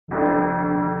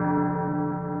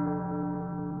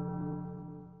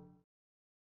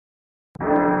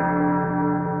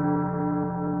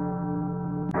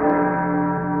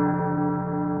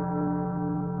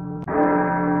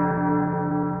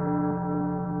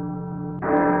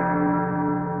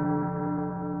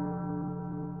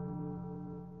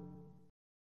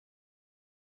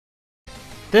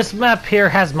This map here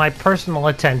has my personal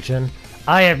attention.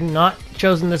 I have not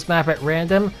chosen this map at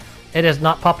random. It has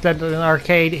not popped up in an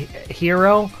arcade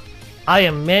hero. I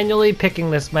am manually picking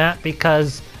this map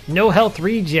because no health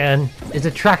regen is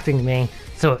attracting me,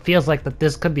 so it feels like that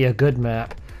this could be a good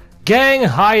map. Gang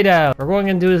Hideout! We're going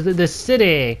into the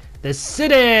city! The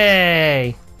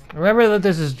city! Remember that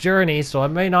this is Journey, so I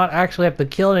may not actually have to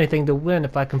kill anything to win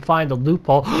if I can find a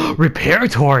loophole. Repair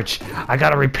torch! I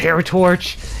got a repair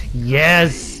torch!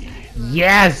 Yes!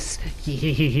 Yes!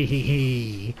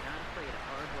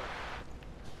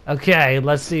 Okay,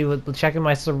 let's see. Checking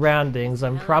my surroundings.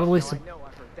 I'm probably supposed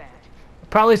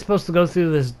to go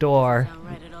through this door.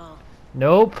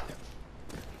 Nope.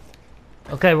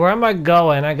 Okay, where am I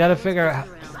going? I gotta figure out.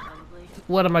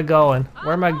 What am I going?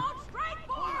 Where am I?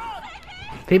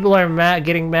 People are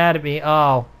getting mad at me.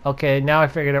 Oh, okay. Now I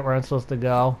figured out where I'm supposed to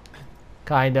go.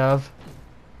 Kind of.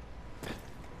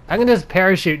 I can just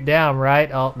parachute down, right?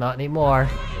 Oh, not anymore.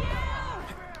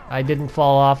 I didn't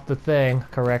fall off the thing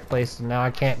correctly, so now I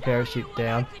can't parachute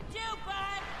down.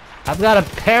 I've got a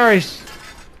parachute.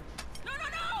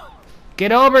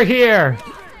 Get over here!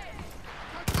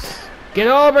 Get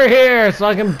over here so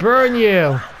I can burn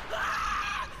you!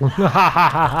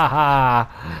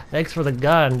 Thanks for the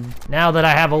gun. Now that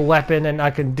I have a weapon and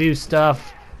I can do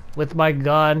stuff with my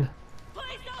gun.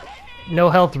 No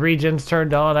health regens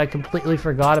turned on. I completely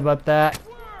forgot about that.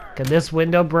 Can this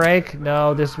window break?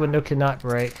 No, this window cannot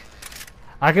break.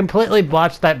 I completely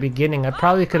botched that beginning. I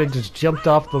probably could have just jumped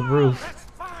off the roof.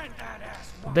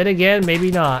 But then again,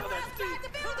 maybe not.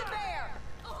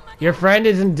 Your friend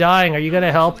isn't dying. Are you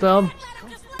gonna help them?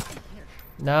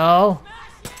 No?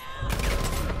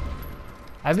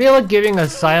 I feel like giving a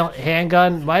silent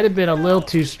handgun might have been a little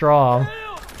too strong.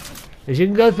 Because you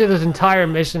can go through this entire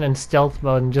mission in stealth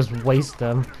mode and just waste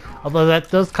them. Although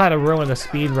that does kind of ruin the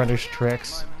speedrunner's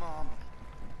tricks.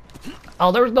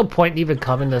 Oh, there was no point in even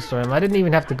coming this room. I didn't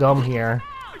even have to come here.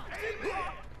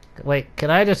 Wait,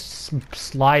 can I just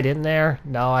slide in there?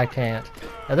 No, I can't.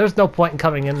 Now, there's no point in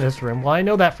coming in this room. Well, I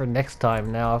know that for next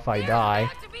time now if I die.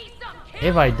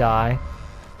 If I die.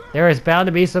 There is bound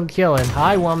to be some killing.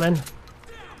 Hi, woman.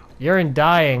 You're in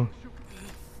dying.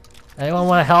 Anyone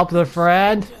want to help their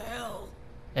friend?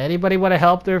 Anybody want to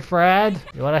help their friend?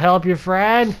 You want to help your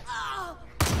friend?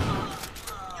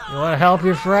 You want to help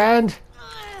your friend?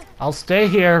 I'll stay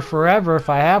here forever if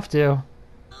I have to.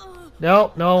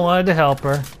 Nope, no one wanted to help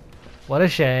her. What a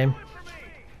shame.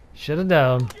 Should have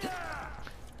known.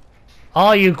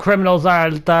 All you criminals are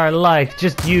like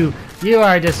just you. You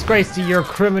are a disgrace to your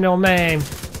criminal name.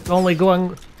 Only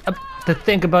going up to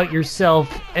think about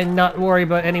yourself and not worry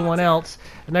about anyone else.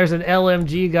 And there's an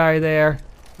LMG guy there,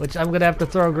 which I'm gonna have to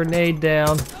throw a grenade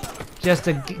down just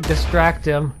to distract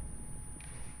him.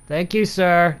 Thank you,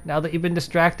 sir. Now that you've been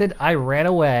distracted, I ran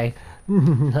away.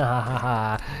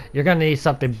 You're gonna need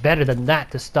something better than that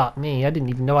to stop me. I didn't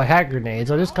even know I had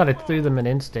grenades. I just kind of threw them in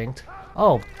instinct.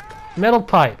 Oh, metal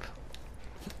pipe.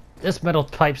 This metal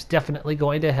pipe's definitely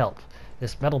going to help.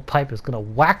 This metal pipe is gonna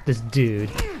whack this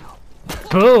dude.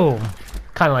 Boom!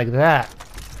 Kind of like that.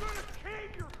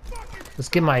 Let's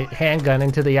get my handgun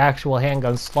into the actual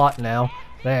handgun slot now.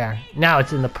 There. Now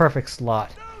it's in the perfect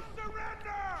slot.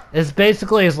 It's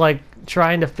basically like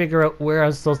trying to figure out where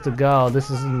I'm supposed to go. This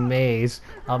is a maze.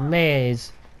 A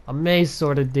maze. A maze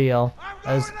sort of deal.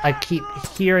 As I keep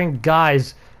hearing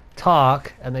guys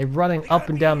talk and they're running up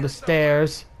and down the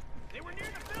stairs.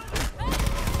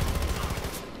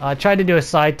 I tried to do a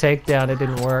side takedown. It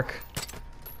didn't work.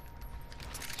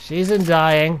 She's in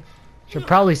dying. She'll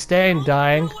probably stay in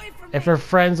dying. If her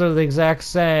friends are the exact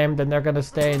same, then they're gonna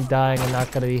stay in dying and not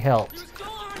gonna be helped.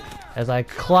 As I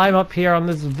climb up here on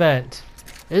this vent.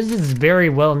 This is very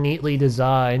well neatly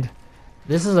designed.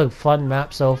 This is a fun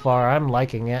map so far. I'm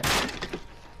liking it.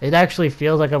 It actually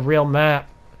feels like a real map.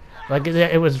 Like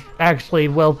it was actually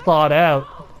well thought out.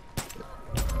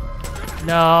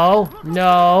 No,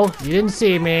 no, you didn't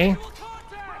see me.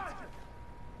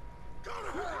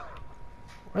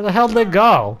 Where the hell did they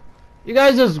go? You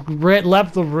guys just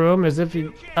left the room as if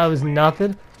I was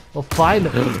nothing. Well, find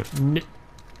them.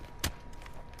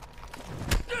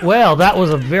 Well, that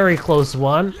was a very close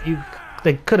one.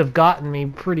 They could have gotten me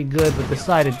pretty good, but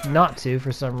decided not to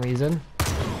for some reason.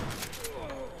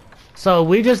 So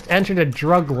we just entered a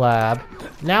drug lab.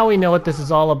 Now we know what this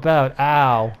is all about.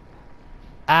 Ow.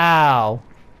 Ow.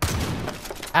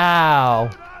 Ow.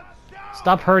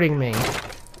 Stop hurting me.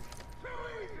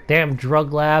 Damn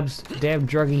drug labs. Damn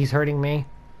druggies hurting me.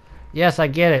 Yes, I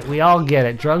get it. We all get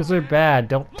it. Drugs are bad.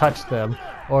 Don't touch them.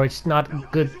 Or it's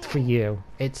not good for you.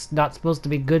 It's not supposed to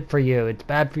be good for you. It's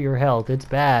bad for your health. It's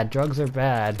bad. Drugs are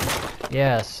bad.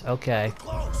 Yes, okay.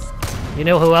 You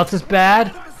know who else is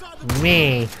bad?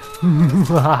 Me.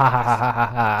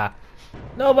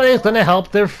 Nobody's gonna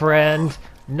help their friend.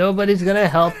 Nobody's gonna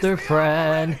help their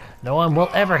friend. No one will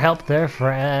ever help their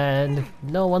friend.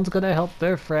 No one's gonna help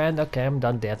their friend. Okay, I'm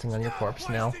done dancing on your corpse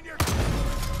now.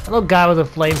 Hello, guy with a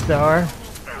flamethrower.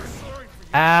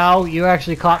 Ow, you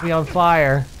actually caught me on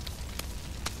fire.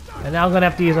 And now I'm gonna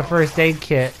have to use a first aid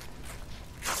kit.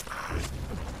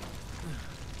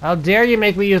 How dare you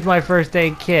make me use my first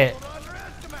aid kit?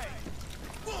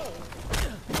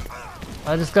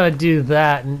 I'm just gonna do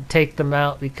that and take them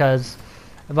out because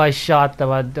if I shot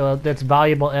them, that's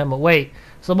valuable ammo. Wait,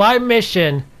 so my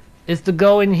mission is to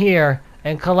go in here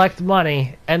and collect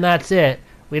money, and that's it.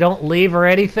 We don't leave or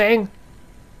anything?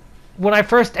 When I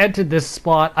first entered this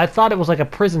spot, I thought it was like a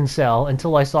prison cell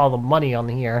until I saw the money on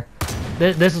here.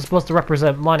 This is supposed to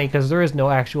represent money because there is no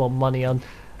actual money on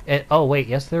it. Oh wait,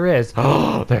 yes there is.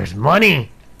 Oh, there's money!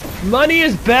 Money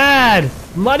is bad!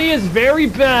 Money is very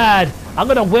bad! I'm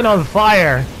gonna win on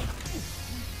fire!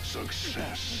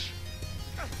 Success.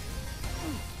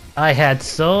 I had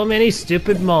so many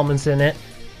stupid moments in it.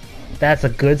 That's a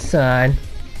good sign.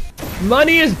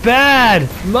 Money is bad!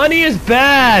 Money is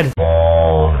bad!